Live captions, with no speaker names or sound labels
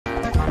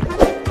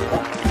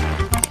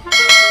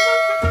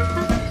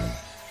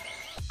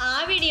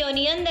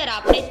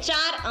આપણે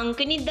 4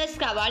 અંકની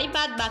દસકાવાળી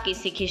બાદબાકી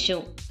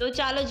શીખીશું। તો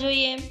ચાલો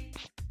જોઈએ।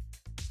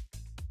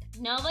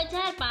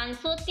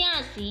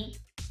 9583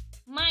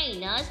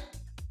 માઇનસ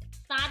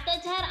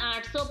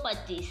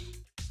 7825।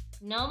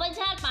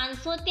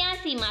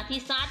 9583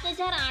 માંથી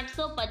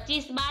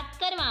 7825 બાદ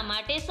કરવા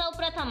માટે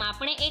સૌપ્રથમ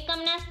આપણે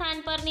એકમના સ્થાન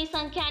પરની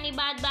સંખ્યાની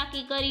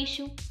બાદબાકી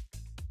કરીશું।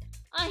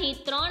 અહીં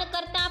 3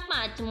 કરતાં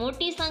 5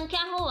 મોટી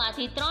સંખ્યા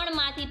હોવાથી 3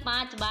 માંથી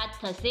 5 બાદ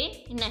થશે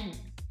નહીં।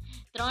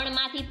 3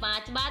 માંથી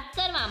 5 બાદ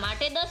કરવા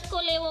માટે દસકો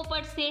લેવો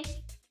પડશે,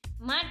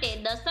 માટે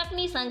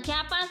દશકની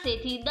સંખ્યા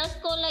પાસેથી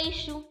દસકો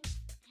લઈશું।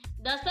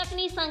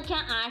 દશકની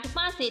સંખ્યા 8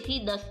 પાસેથી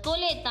દસકો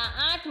લેતા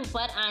 8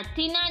 ઉપર 8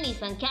 થી નાની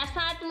સંખ્યા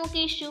 7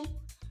 મૂકીશું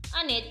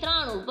અને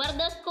 3 ઉપર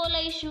દસકો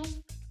લઈશું।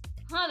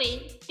 હવે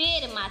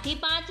 13 માંથી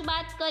 5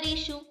 બાદ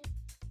કરીશું।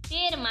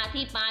 13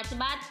 માંથી 5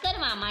 બાદ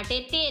કરવા માટે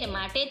 13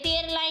 માટે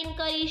 13 લાઈન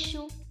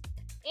કરીશું।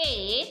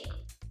 1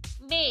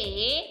 2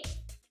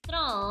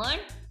 3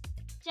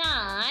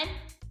 4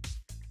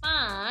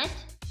 5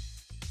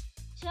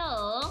 6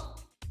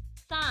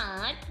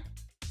 7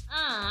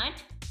 8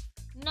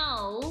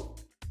 9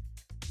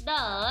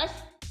 10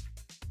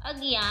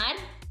 11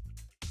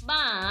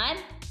 12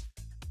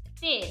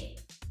 13।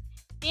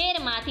 13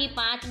 માંથી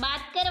 5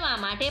 બાદ કરવા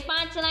માટે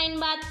 5 લાઈન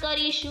બાદ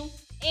કરીશું।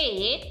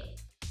 1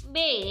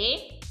 2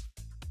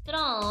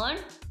 3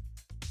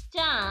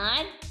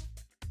 4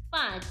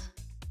 5।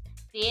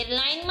 13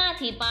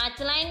 લાઈનમાંથી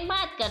 5 લાઈન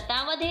બાદ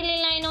કરતા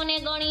વધેલી લાઈનોને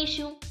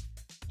ગણીશું।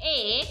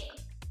 1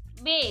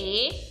 2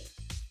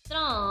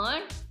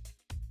 3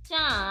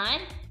 4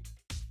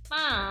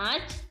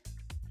 5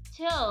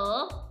 6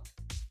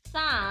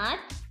 7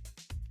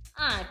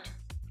 8।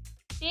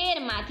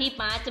 13 માંથી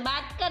 5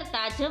 બાદ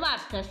કરતા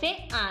જવાબ થશે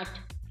 8।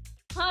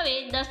 હવે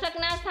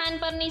દશકના સ્થાન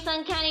પરની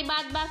સંખ્યાની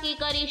બાદબાકી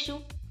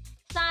કરીશું।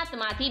 7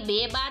 માંથી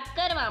 2 બાદ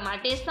કરવા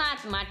માટે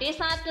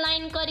 7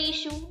 લાઈન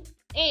કરીશું।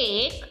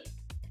 1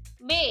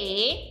 2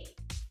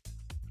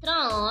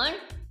 3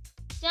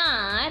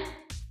 4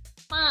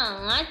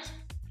 5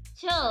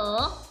 6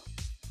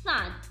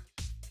 7।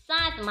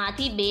 7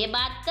 માંથી 2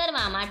 બાદ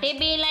કરવા માટે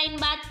 2 લાઈન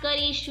બાદ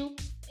કરીશું।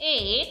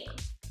 1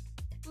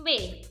 2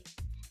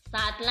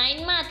 7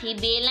 લાઈનમાંથી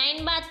 2 લાઈન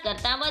બાદ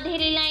કરતા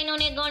વધેલી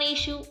લાઈનોને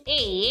ગણીશું।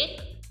 1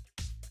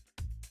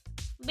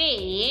 2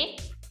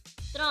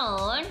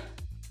 3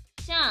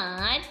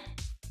 4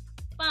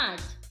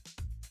 5।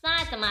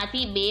 7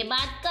 માંથી 2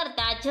 બાદ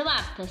કરતા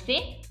જવાબ થશે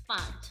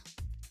 5।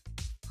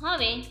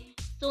 હવે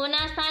 100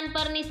 ના સ્થાન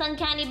પરની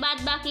સંખ્યાની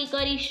બાદબાકી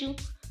કરીશું।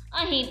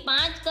 અહીં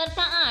 5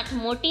 કરતાં 8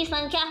 મોટી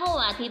સંખ્યા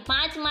હોવાથી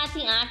 5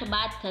 માંથી 8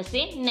 બાદ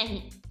થશે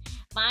નહીં।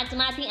 5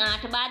 માંથી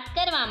 8 બાદ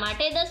કરવા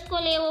માટે દસકો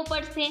લેવો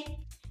પડશે,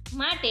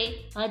 માટે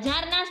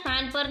 1000 ના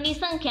સ્થાન પરની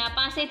સંખ્યા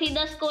પાસેથી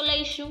દસકો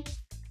લઈશું।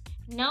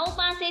 9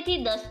 પાસેથી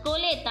દસકો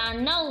લેતા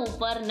 9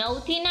 ઉપર 9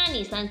 થી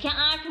નાની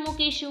સંખ્યા 8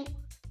 મૂકીશું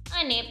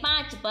અને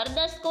 5 પર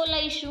દસકો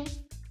લઈશું।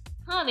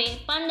 હવે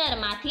 15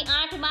 માંથી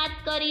 8 બાદ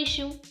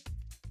કરીશું।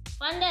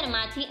 15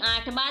 માંથી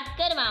 8 બાદ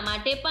કરવા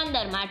માટે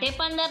 15 માટે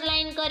 15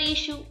 લાઈન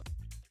કરીશું।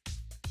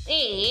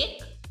 1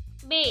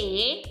 2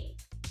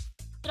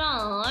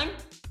 3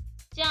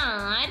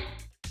 4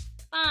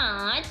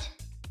 5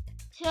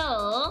 6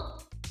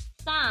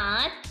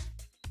 7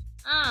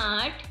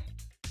 8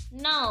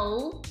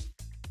 9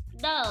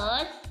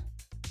 10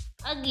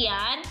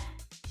 11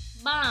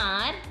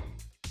 12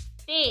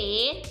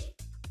 13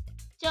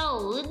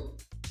 14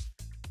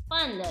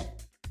 15।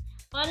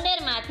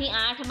 15 માંથી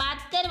 8 બાદ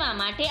કરવા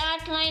માટે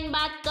 8 લાઈન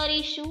બાદ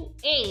કરીશું।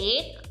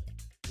 1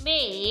 2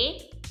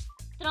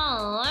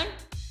 3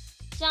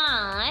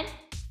 4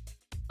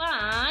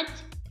 5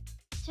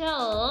 6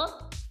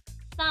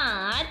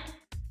 7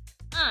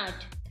 8।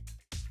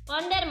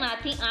 15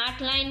 માંથી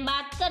 8 લાઈન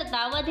બાદ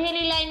કરતા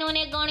વધેલી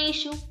લાઈનોને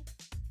ગણીશું।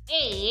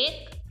 1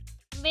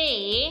 2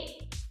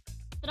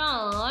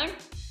 3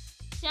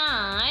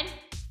 4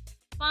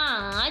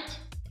 5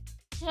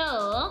 6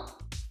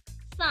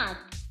 7।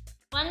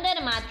 15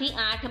 માંથી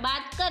 8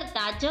 બાદ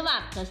કરતા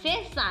જવાબ થશે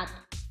 7।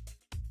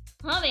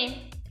 હવે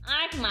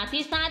 8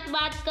 માંથી 7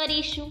 બાદ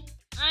કરીશું।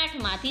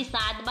 8 માંથી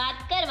 7 બાદ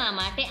કરવા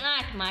માટે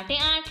 8 માટે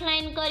 8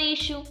 લાઈન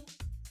કરીશું।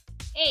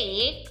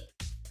 1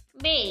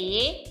 2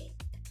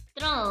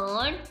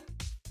 3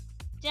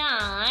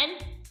 4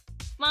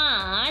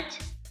 5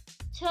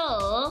 6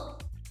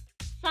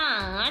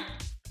 7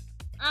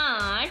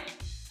 8।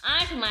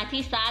 8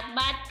 માંથી 7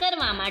 બાદ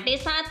કરવા માટે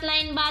 7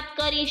 લાઈન બાદ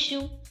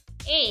કરીશું।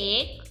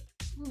 1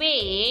 2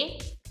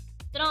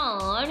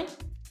 3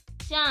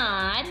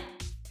 4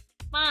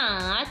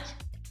 5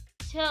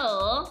 6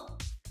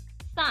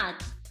 7।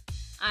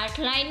 8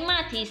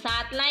 લાઈનમાંથી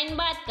 7 લાઈન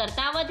બાદ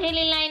કરતા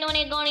વધેલી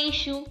લાઈનોને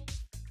ગણીશું।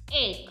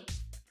 1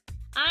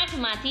 8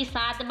 માંથી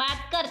 7 બાદ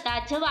કરતા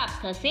જવાબ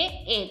થશે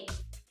 1।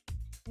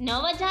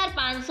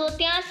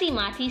 9583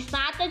 માંથી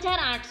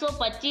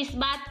 7825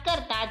 બાદ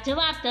કરતા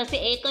જવાબ થશે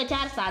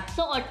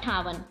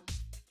 1758।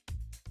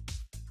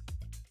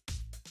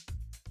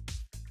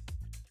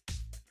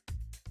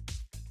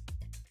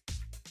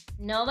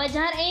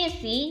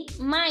 9080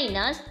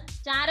 માઇનસ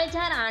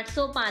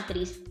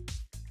 4835।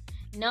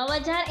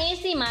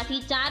 9080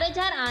 માંથી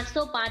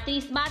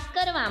 4835 બાદ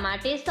કરવા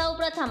માટે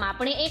સૌપ્રથમ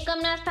આપણે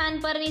એકમના સ્થાન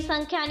પરની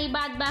સંખ્યાની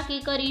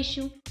બાદબાકી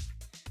કરીશું.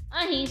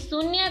 અહીં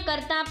 0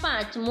 કરતાં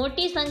 5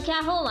 મોટી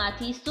સંખ્યા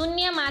હોવાથી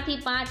 0 માંથી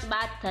 5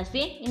 બાદ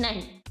થશે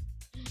નહીં.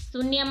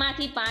 0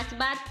 માંથી 5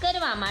 બાદ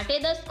કરવા માટે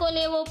દસકો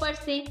લેવો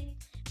પડશે.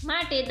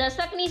 માટે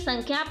દશકની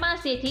સંખ્યા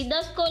પાસેથી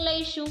દસકો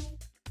લઈશું.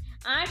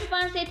 8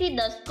 પાસેથી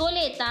દસકો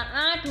લેતા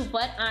 8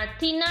 ઉપર 8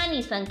 થી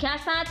નાની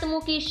સંખ્યા 7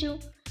 મૂકીશું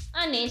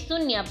અને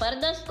 0 પર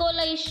દસકો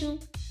લઈશું.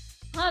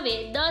 હવે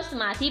 10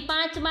 માંથી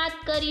 5 બાદ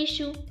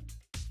કરીશું.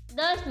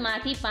 10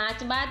 માંથી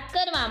 5 બાદ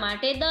કરવા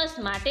માટે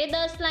 10 માટે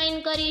 10 લાઈન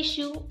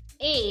કરીશું.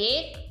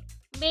 1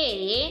 2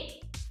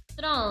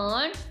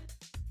 3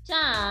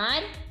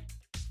 4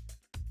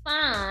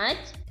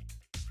 5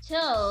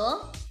 6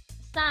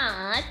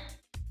 7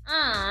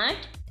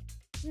 8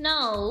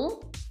 9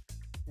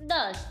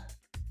 10.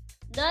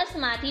 10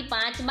 માંથી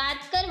 5 બાદ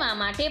કરવા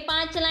માટે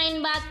 5 લાઈન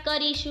બાદ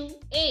કરીશું.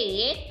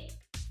 1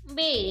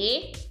 2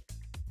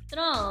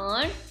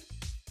 3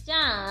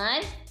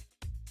 4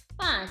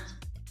 5.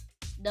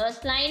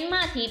 10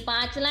 લાઈનમાંથી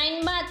 5 લાઈન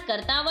બાદ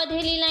કરતા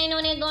વધેલી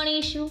લાઈનોને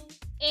ગણીશું.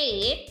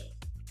 1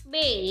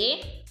 2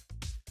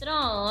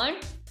 3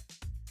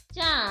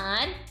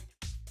 4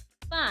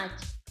 5.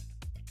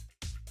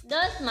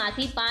 10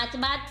 માંથી 5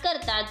 બાદ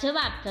કરતા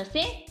જવાબ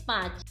થશે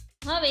 5.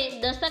 હવે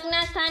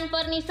દશકના સ્થાન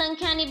પરની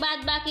સંખ્યાની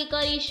બાદબાકી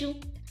કરીશું.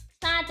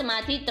 7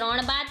 માંથી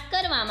 3 બાદ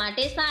કરવા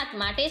માટે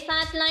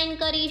 7 લાઈન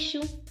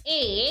કરીશું.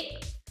 1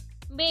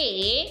 2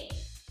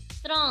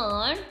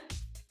 3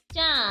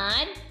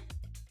 4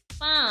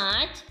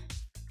 5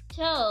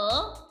 6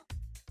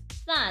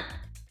 7.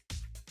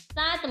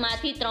 7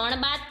 માંથી 3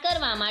 બાદ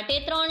કરવા માટે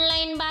 3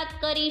 લાઈન બાદ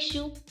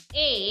કરીશું.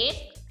 1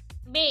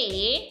 2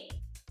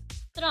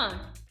 3.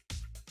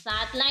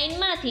 7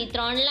 લાઈનમાંથી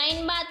 3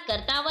 લાઈન બાદ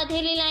કરતા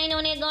વધેલી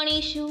લાઈનોને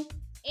ગણીશું.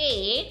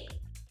 1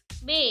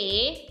 2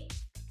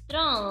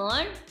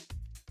 3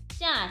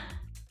 4.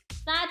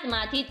 7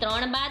 માંથી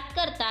 3 બાદ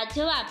કરતા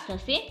જવાબ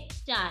થશે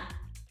 4.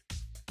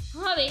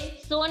 હવે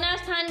 100ના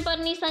સ્થાન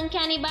પરની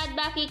સંખ્યાની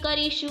બાદબાકી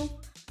કરીશું.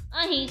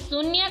 અહીં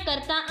 0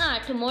 કરતાં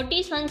 8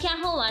 મોટી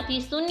સંખ્યા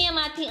હોવાથી 0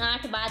 માંથી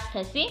 8 બાદ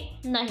થશે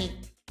નહીં.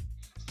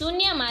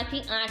 0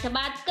 માંથી 8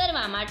 બાદ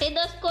કરવા માટે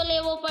દસકો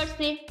લેવો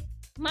પડશે.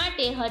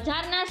 માટે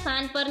 1000ના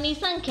સ્થાન પરની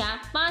સંખ્યા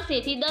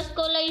પાસેથી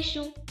દસકો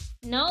લઈશું.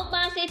 9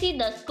 પાસેથી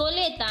દસકો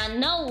લેતા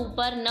 9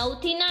 ઉપર 9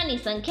 થી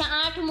નાની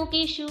સંખ્યા 8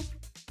 મૂકીશું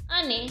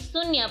અને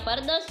 0 પર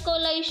દસકો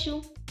લઈશું.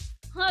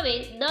 હવે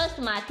 10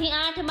 માંથી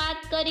 8 બાદ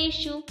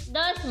કરીશું.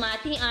 10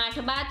 માંથી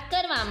 8 બાદ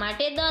કરવા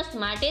માટે 10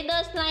 માટે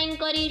 10 લાઈન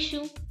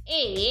કરીશું.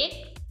 1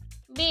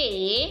 2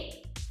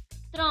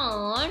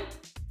 3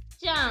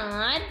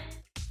 4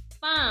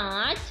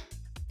 5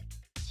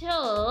 6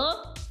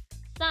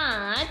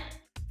 7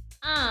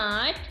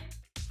 8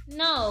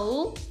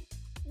 9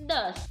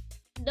 10.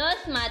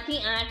 10 માંથી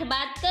 8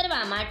 બાદ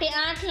કરવા માટે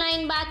 8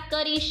 લાઈન બાદ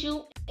કરીશું.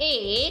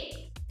 1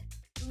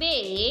 2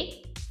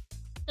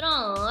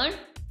 3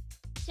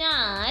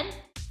 4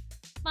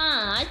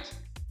 5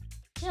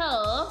 6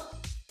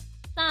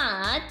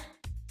 7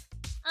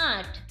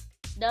 8.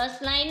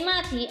 10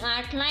 લાઈનમાંથી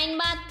 8 લાઈન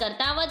બાદ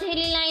કરતા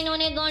વધેલી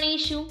લાઈનોને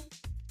ગણીશું.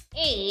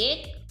 1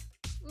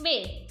 2.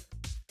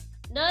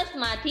 10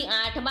 માંથી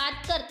 8 બાદ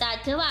કરતા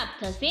જવાબ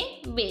થશે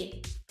 2.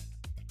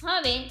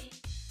 હવે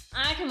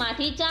 8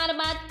 માંથી 4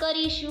 બાદ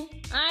કરીશું.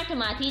 8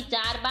 માંથી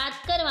 4 બાદ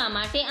કરવા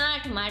માટે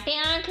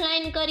 8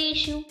 લાઈન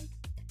કરીશું.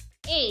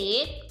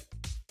 1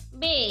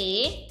 2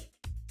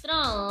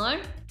 3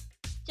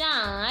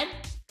 4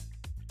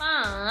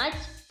 5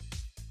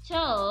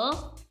 6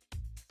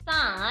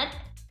 7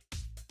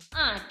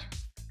 8.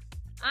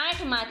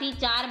 8 માંથી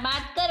 4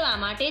 બાદ કરવા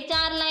માટે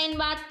 4 લાઈન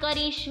બાદ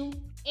કરીશું.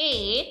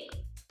 1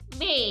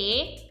 2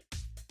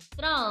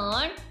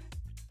 3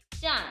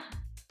 4.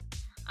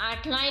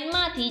 8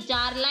 લાઈનમાંથી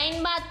 4 લાઈન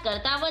બાદ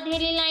કરતા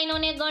વધેલી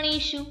લાઈનોને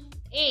ગણીશું.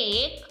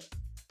 1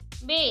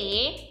 2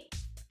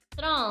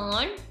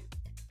 3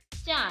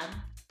 4.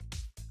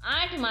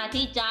 8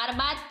 માંથી 4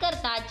 બાદ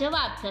કરતા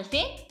જવાબ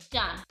થશે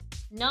 4.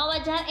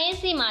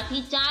 9080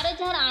 માંથી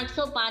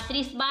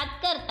 4835 બાદ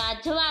કરતા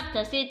જવાબ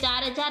થશે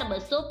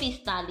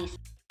 4245.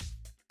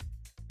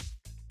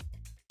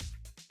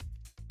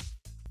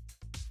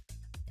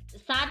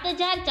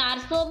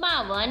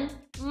 7452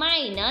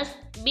 માઇનસ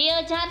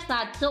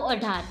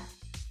 2718.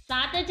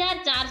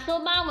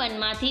 7452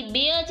 માંથી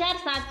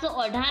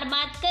 2718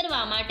 બાદ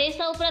કરવા માટે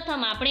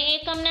સૌપ્રથમ આપણે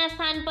એકમના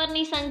સ્થાન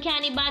પરની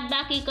સંખ્યાની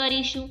બાદબાકી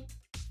કરીશું.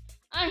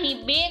 અહીં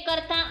 2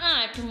 કરતાં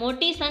 8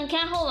 મોટી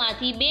સંખ્યા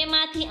હોવાથી 2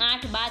 માંથી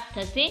 8 બાદ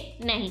થશે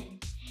નહીં.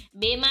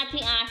 2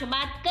 માંથી 8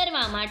 બાદ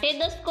કરવા માટે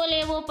દસકો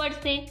લેવો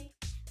પડશે.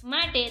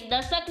 માટે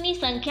દશકની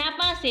સંખ્યા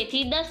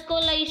પાસેથી દસકો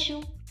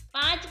લઈશું.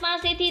 5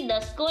 પાસેથી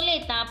દસકો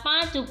લેતા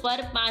 5 ઉપર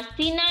 5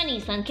 થી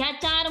નાની સંખ્યા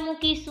 4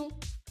 મૂકીશું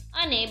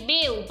અને 2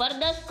 ઉપર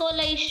દસકો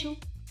લઈશું.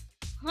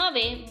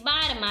 હવે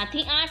 12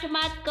 માંથી 8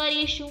 બાદ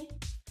કરીશું.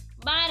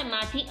 12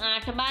 માંથી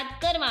 8 બાદ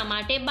કરવા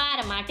માટે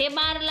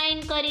 12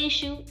 લાઈન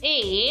કરીશું.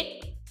 1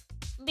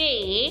 2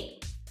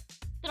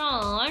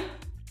 3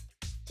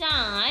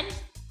 4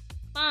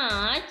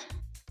 5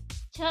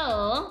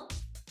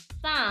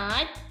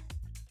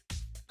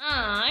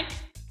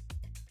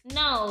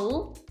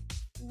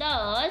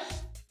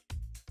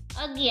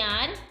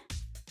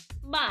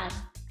 12.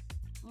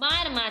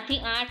 12 માંથી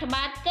 8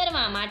 બાદ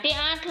કરવા માટે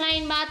 8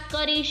 લાઈન બાદ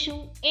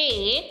કરીશું.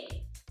 1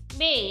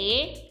 2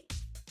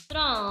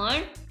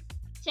 3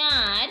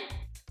 4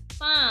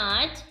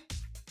 5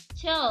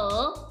 6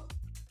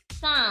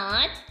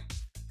 7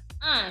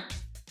 8.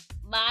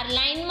 12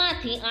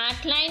 લાઈનમાંથી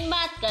 8 લાઈન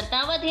બાદ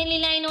કરતા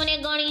વધેલી લાઈનોને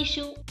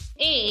ગણીશું.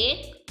 1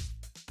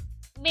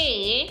 2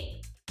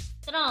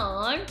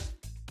 3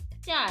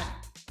 4.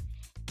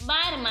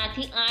 12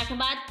 માંથી 8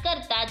 બાદ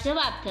કરતા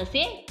જવાબ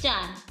થશે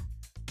 4.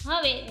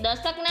 હવે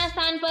દશકના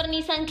સ્થાન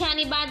પરની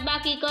સંખ્યાની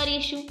બાદબાકી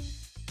કરીશું.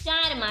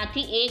 4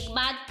 માંથી 1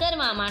 બાદ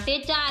કરવા માટે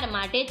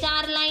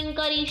 4 લાઈન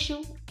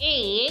કરીશું.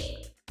 1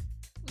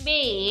 2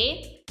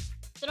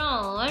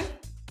 3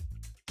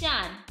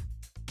 4.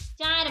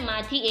 4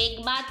 માંથી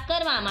 1 બાદ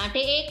કરવા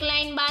માટે 1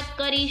 લાઈન બાદ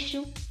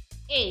કરીશું.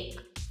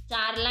 1.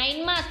 4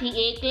 લાઈનમાંથી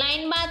 1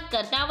 લાઈન બાદ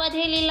કરતા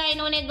વધેલી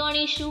લાઈનોને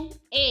ગણીશું.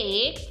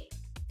 1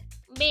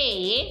 2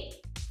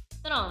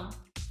 3.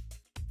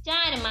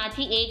 4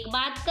 માંથી 1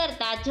 બાદ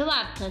કરતા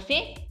જવાબ થશે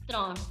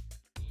 3.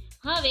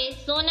 હવે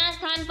 100 ના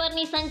સ્થાન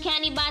પરની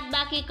સંખ્યાની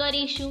બાદબાકી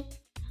કરીશું.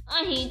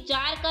 અહીં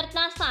 4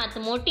 કરતાં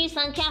 7 મોટી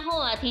સંખ્યા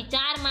હોવાથી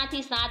 4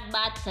 માંથી 7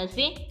 બાદ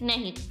થશે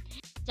નહીં.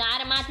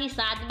 4 માંથી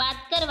 7 બાદ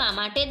કરવા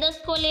માટે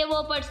દસકો લેવો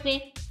પડશે.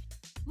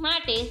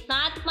 માટે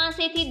 7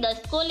 પાસેથી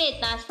દસકો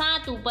લેતા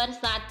 7 ઉપર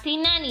 7 થી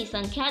નાની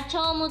સંખ્યા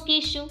 6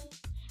 મૂકીશું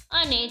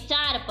અને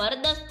 4 પર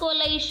દસકો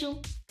લઈશું.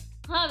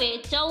 હવે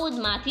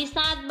 14 માંથી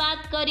 7 બાદ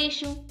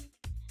કરીશું.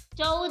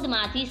 14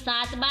 માંથી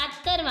 7 બાદ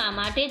કરવા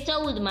માટે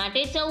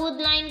 14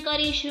 લાઈન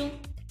કરીશું.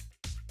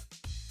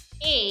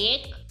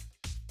 1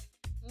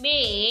 2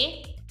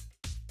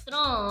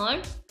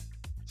 3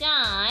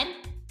 4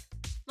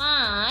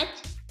 5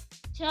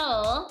 6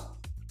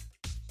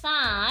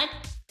 7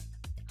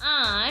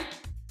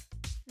 8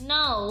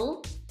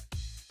 9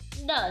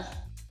 10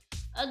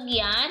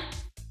 11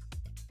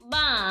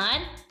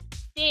 12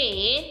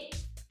 13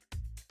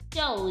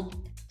 14.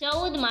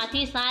 14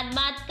 માંથી 7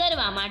 બાદ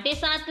કરવા માટે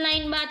 7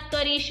 લાઈન બાદ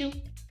કરીશું.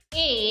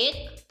 1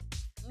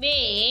 2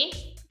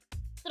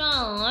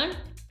 3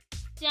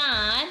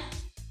 4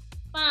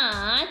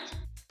 5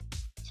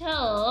 6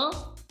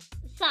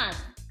 7.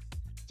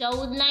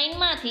 14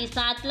 લાઈનમાંથી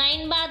 7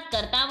 લાઈન બાદ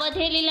કરતા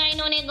વધેલી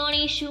લાઈનોને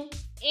ગણીશું.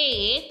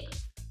 1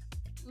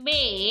 2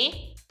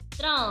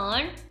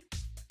 3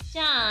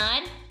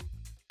 4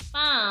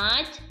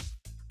 5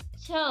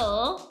 6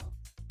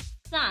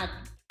 7.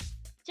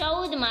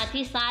 14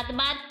 માંથી 7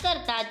 બાદ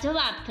કરતા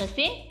જવાબ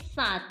થશે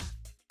 7.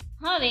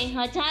 હવે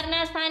 1000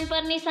 ના સ્થાન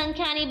પરની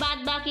સંખ્યાની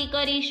બાદબાકી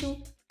કરીશું.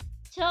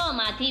 6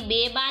 માંથી 2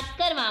 બાદ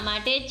કરવા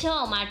માટે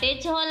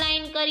 6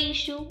 લાઈન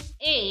કરીશું.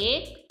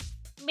 1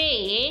 2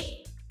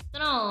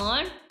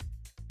 3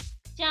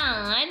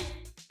 4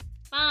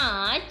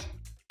 5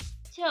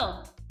 6.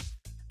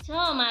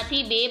 6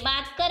 માંથી 2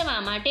 બાદ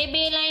કરવા માટે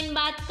 2 લાઈન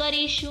બાદ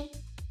કરીશું.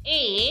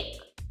 1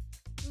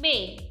 2.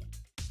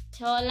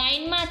 6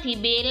 લાઈનમાંથી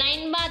 2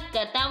 લાઈન બાદ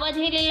કરતા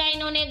વધેલી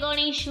લાઈનોને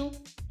ગણીશું.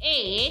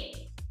 1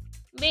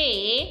 2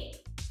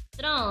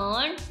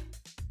 3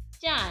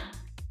 4.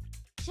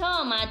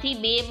 6 માંથી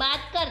 2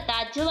 બાદ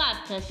કરતા જવાબ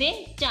થશે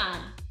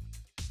 4.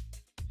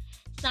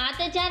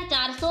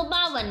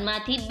 7452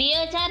 માંથી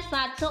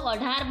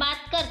 2718 બાદ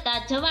કરતા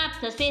જવાબ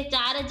થશે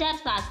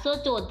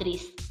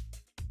 4734.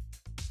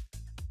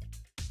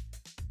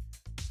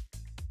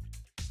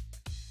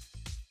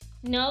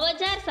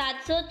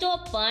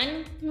 9754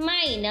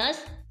 માઇનસ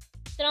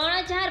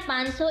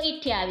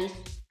 3528.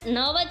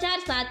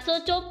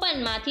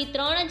 9754 માંથી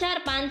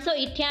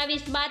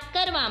 3528 બાદ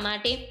કરવા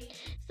માટે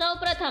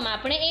સૌપ્રથમ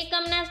આપણે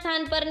એકમના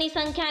સ્થાન પરની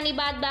સંખ્યાની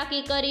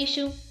બાદબાકી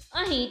કરીશું.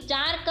 અહીં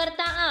 4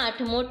 કરતાં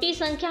 8 મોટી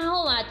સંખ્યા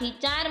હોવાથી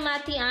 4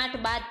 માંથી 8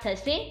 બાદ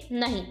થશે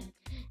નહીં.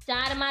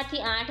 4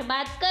 માંથી 8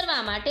 બાદ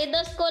કરવા માટે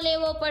દસકો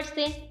લેવો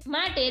પડશે.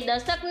 માટે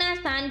દશકના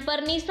સ્થાન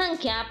પરની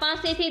સંખ્યા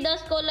પાસેથી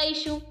દસકો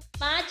લઈશું.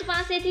 5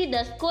 પાસેથી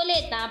દસકો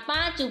લેતા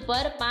 5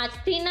 ઉપર 5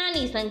 થી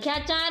નાની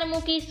સંખ્યા 4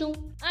 મૂકીશું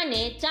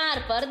અને 4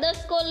 પર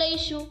દસકો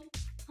લઈશું.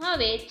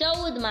 હવે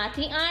 14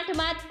 માંથી 8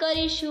 બાદ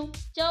કરીશું.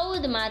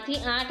 14 માંથી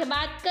 8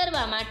 બાદ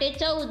કરવા માટે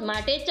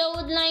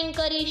 14 લાઈન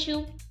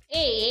કરીશું.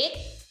 1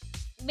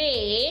 2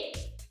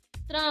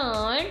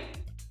 3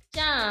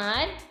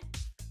 4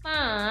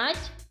 5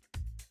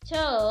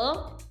 6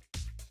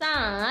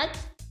 7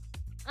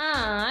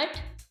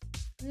 8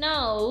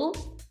 9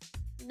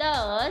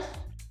 10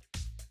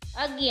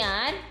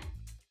 11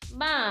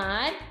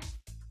 12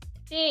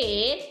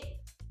 13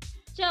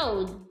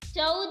 14.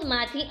 14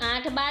 માંથી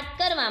 8 બાદ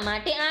કરવા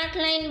માટે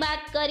 8 લાઈન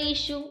બાદ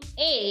કરીશું.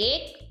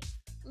 1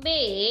 2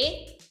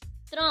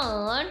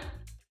 3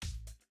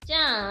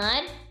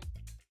 4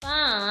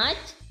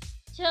 5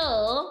 6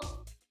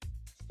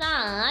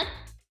 7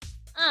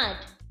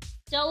 8.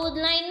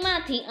 14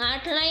 લાઈનમાંથી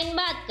 8 લાઈન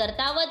બાદ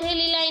કરતા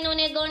વધેલી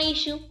લાઈનોને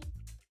ગણીશું.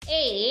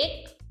 1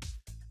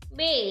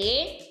 2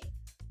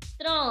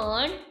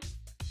 3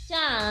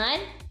 4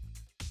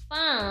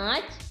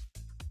 5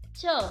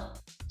 6.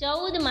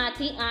 14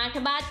 માંથી 8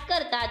 બાદ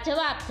કરતા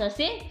જવાબ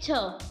થશે 6.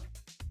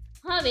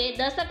 હવે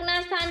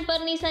દશકના સ્થાન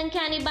પરની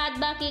સંખ્યાની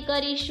બાદબાકી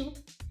કરીશું.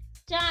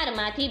 4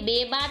 માંથી 2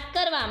 બાદ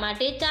કરવા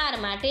માટે 4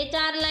 માટે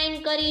 4 લાઈન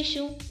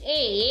કરીશું.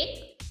 1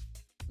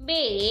 2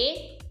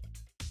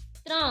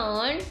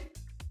 3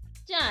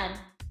 4.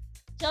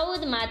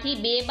 14 માંથી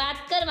 2 બાદ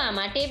કરવા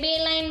માટે 2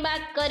 લાઈન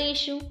બાદ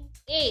કરીશું.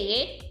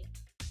 1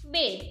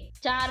 2.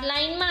 4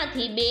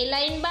 લાઈનમાંથી 2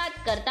 લાઈન બાદ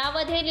કરતા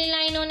વધેલી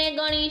લાઈનોને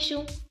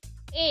ગણીશું.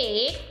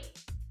 1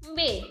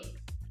 2.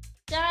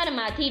 4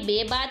 માંથી 2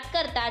 બાદ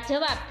કરતા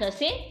જવાબ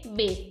થશે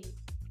 2.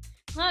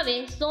 હવે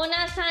 100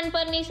 ના સ્થાન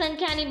પરની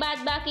સંખ્યાની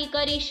બાદબાકી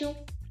કરીશું.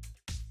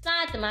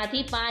 7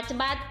 માંથી 5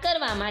 બાદ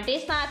કરવા માટે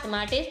 7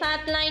 માટે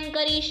 7 લાઈન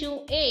કરીશું.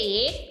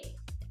 1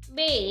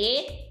 2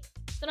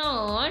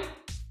 3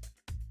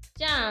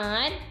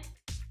 4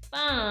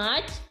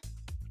 5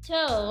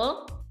 6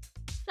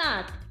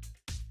 7.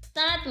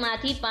 7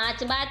 માંથી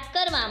 5 બાદ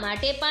કરવા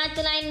માટે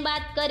 5 લાઈન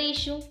બાદ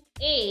કરીશું.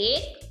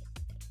 1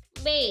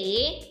 2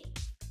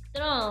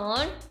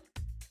 3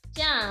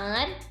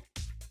 4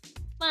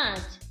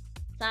 5.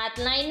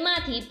 7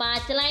 લાઈનમાંથી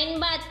 5 લાઈન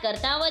બાદ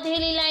કરતા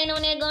વધેલી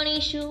લાઈનોને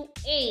ગણીશું.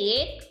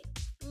 1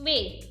 2.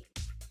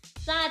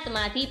 7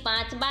 માંથી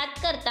 5 બાદ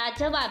કરતા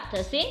જવાબ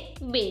થશે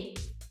 2.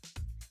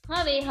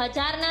 હવે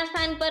 1000 ના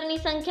સ્થાન પરની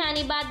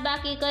સંખ્યાની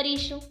બાદબાકી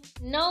કરીશું.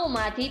 9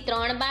 માંથી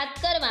 3 બાદ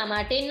કરવા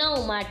માટે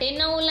 9 માટે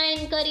 9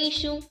 લાઈન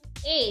કરીશું.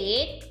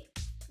 1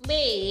 2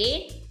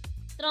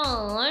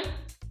 3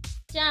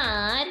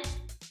 4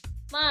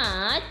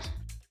 5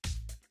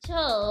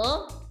 6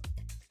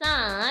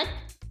 7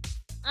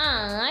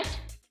 8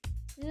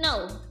 9.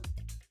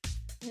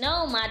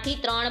 9 માંથી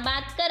 3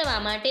 બાદ કરવા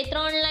માટે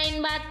 3 લાઈન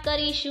બાદ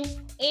કરીશું.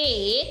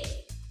 1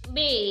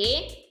 2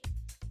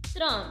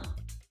 3.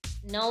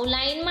 9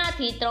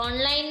 લાઈનમાંથી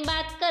 3 લાઈન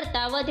બાદ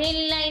કરતા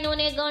વધેલી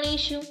લાઈનોને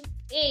ગણીશું.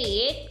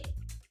 1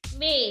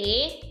 2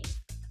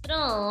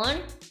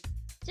 3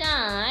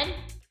 4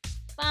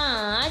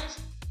 5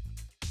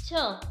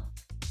 6.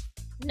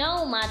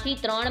 9 માંથી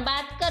 3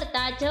 બાદ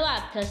કરતા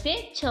જવાબ થશે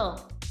 6.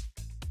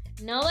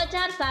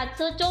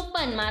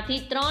 9754 માંથી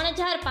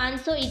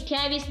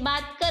 3528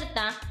 બાદ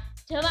કરતા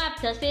જવાબ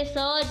થશે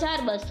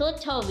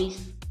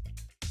 6226.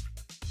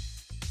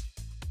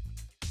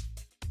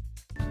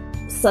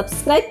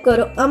 સબસ્ક્રાઇબ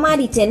કરો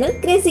અમારી ચેનલ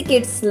ક્રેઝી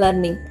કિડ્સ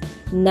લર્નિંગ.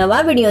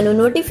 નવા વિડીયોનું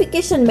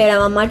નોટિફિકેશન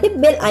મેળવવા માટે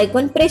બેલ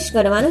આઇકોન પ્રેસ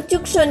કરવાનું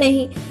ચૂકશો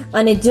નહીં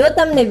અને જો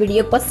તમને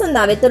વિડીયો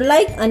પસંદ આવે તો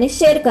લાઈક અને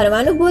શેર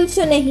કરવાનું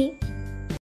ભૂલશો નહીં.